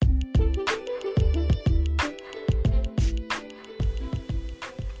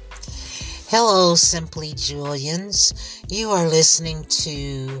Hello, Simply Julians. You are listening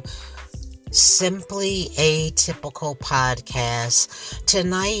to Simply Atypical Podcast.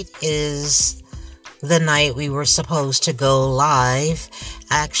 Tonight is the night we were supposed to go live.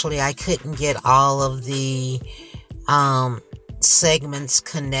 Actually, I couldn't get all of the segments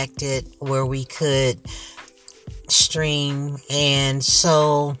connected where we could stream, and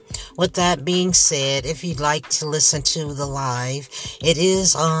so with that being said, if you'd like to listen to the live, it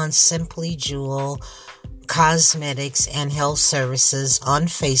is on Simply Jewel Cosmetics and Health Services on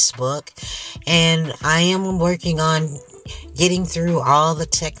Facebook, and I am working on getting through all the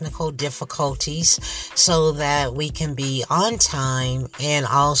technical difficulties so that we can be on time, and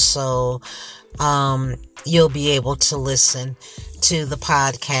also you'll be able to listen to the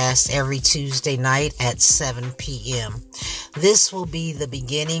podcast every Tuesday night at 7 p.m. This will be the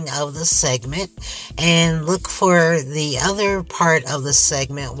beginning of the segment, and look for the other part of the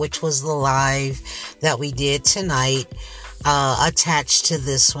segment, which was the live that we did tonight, attached to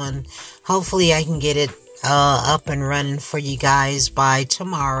this one. Hopefully I can get it up and running for you guys by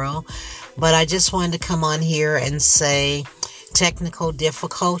tomorrow, but I just wanted to come on here and say technical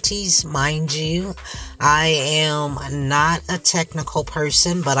difficulties, mind you. I am not a technical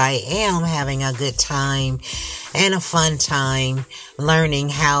person, but I am having a good time and a fun time learning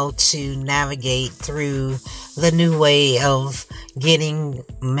how to navigate through the new way of getting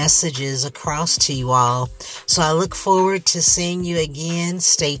messages across to you all. So I look forward to seeing you again.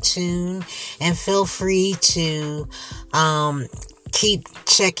 Stay tuned and feel free to keep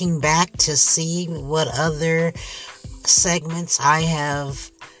checking back to see what other segments I have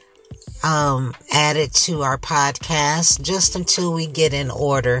added to our podcast, just until we get in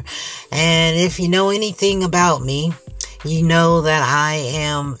order. And if you know anything about me, you know that I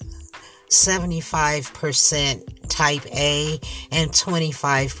am 75% type A and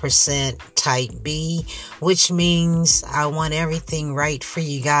 25% type B, which means I want everything right for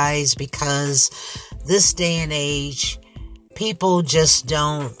you guys, because this day and age, people just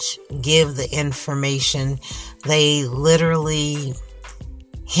don't give the information. They literally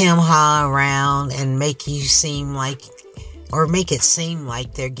hem-ha around and make it seem like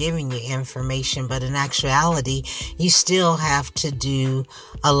they're giving you information, but in actuality, you still have to do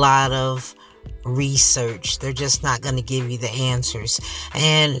a lot of research. They're just not going to give you the answers.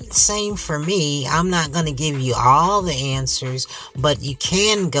 And same for me. I'm not going to give you all the answers, but you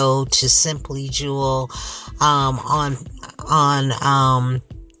can go to Simply Jewel on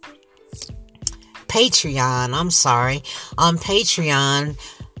Patreon. On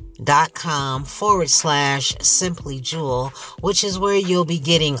patreon.com/Simply Jewel, which is where you'll be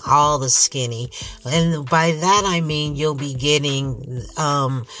getting all the skinny. And by that I mean you'll be getting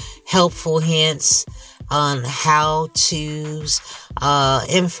helpful hints on how-tos,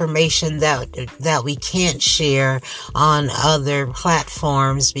 information that we can't share on other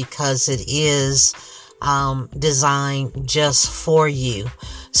platforms, because it is designed just for you.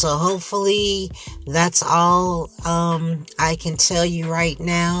 So hopefully that's all I can tell you right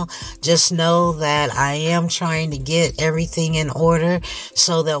now. Just know that I am trying to get everything in order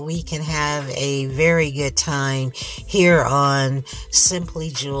so that we can have a very good time here on Simply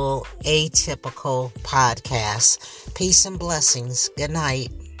Jewel Atypical Podcast. Peace and blessings. Good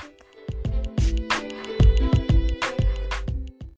night.